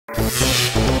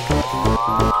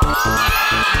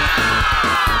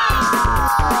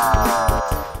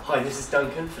Hi, this is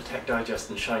Duncan for Tech Digest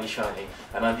and Shiny Shiny,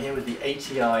 and I'm here with the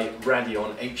ATI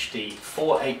Radeon HD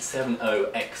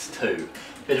 4870X2.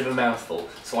 Bit of a mouthful,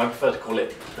 so I prefer to call it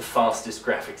the fastest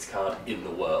graphics card in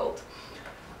the world.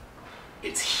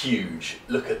 It's huge.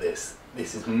 Look at this.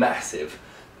 This is massive.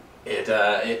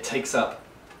 It takes up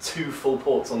 2 full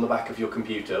ports on the back of your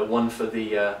computer, one for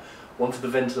the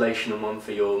ventilation and one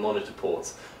for your monitor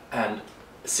ports. And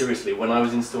seriously, when I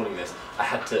was installing this, I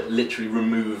had to literally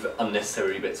remove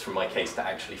unnecessary bits from my case to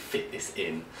actually fit this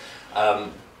in.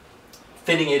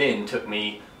 Fitting it in took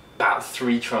me about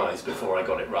 3 tries before I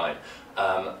got it right.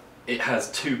 It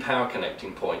has 2 power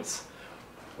connecting points,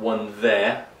 one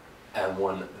there and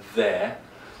one there,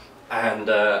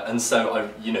 and so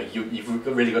you've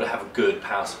really got to have a good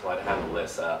power supply to handle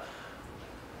this.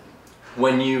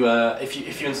 When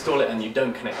if you install it and you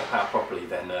don't connect the power properly,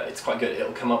 then it's quite good.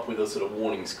 It'll come up with a sort of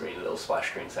warning screen, a little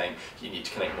splash screen saying you need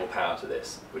to connect more power to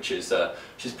this, which is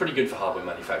pretty good for hardware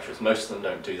manufacturers. Most of them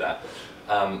don't do that.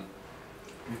 Let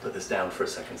me put this down for a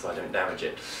second so I don't damage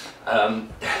it.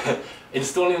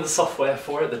 Installing the software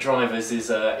for it, the drivers,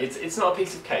 is it's not a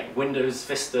piece of cake. Windows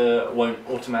Vista won't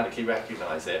automatically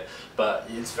recognise it, but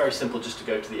it's very simple just to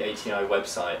go to the ATI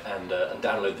website and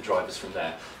download the drivers from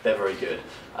there. They're very good.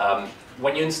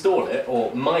 When you install it,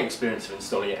 or my experience of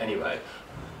installing it anyway,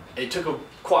 it took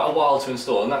quite a while to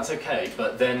install, and that's okay,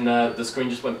 but then the screen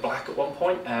just went black at one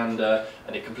point and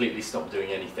it completely stopped doing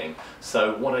anything.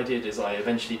 So what I did is I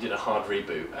eventually did a hard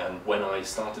reboot, and when I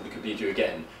started the computer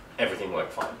again, everything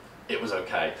worked fine. It was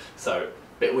okay. So, a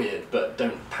bit weird, but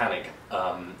don't panic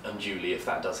unduly if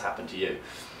that does happen to you.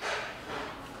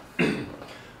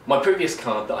 My previous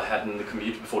card that I had in the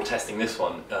computer before testing this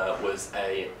one was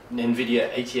an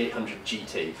NVIDIA 8800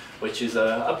 GT, which is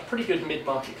a pretty good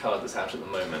mid-market card that's out at the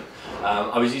moment.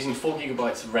 I was using 4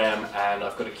 GB of RAM, and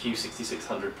I've got a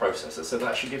Q6600 processor, so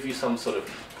that should give you some sort of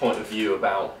point of view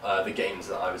about the games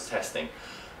that I was testing.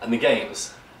 And the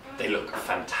games, they look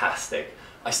fantastic.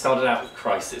 I started out with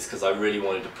Crysis because I really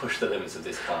wanted to push the limits of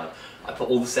this card. I put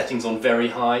all the settings on very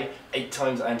high, 8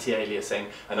 times anti-aliasing,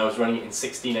 and I was running it in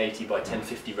 1680 by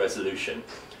 1050 resolution.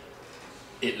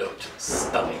 It looked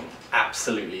stunning,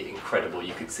 absolutely incredible.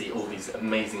 You could see all these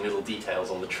amazing little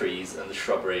details on the trees and the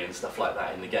shrubbery and stuff like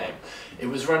that in the game. It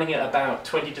was running at about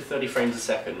 20 to 30 frames a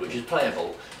second, which is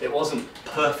playable. It wasn't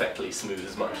perfectly smooth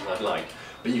as much as I'd like,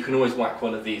 but you can always whack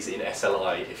one of these in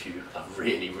SLI if you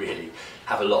really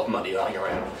have a lot of money lying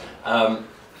around.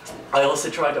 I also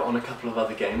tried it on a couple of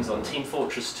other games. On Team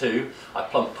Fortress 2, I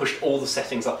pushed all the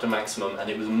settings up to maximum, and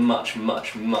it was much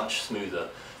smoother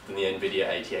than the NVIDIA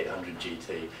 8800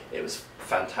 GT. It was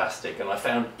fantastic, and I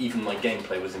found even my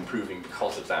gameplay was improving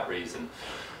because of that reason.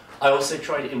 I also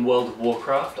tried it in World of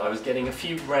Warcraft. I was getting a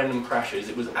few random crashes.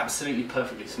 It was absolutely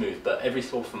perfectly smooth, but every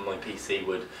so often my PC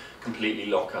would completely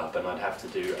lock up, and I'd have to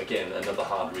do, again, another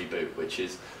hard reboot, which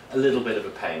is a little bit of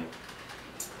a pain.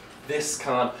 This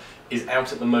card is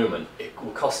out at the moment. It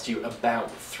will cost you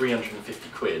about 350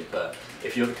 quid, but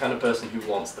if you're the kind of person who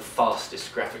wants the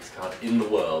fastest graphics card in the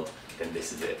world, then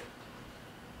this is it.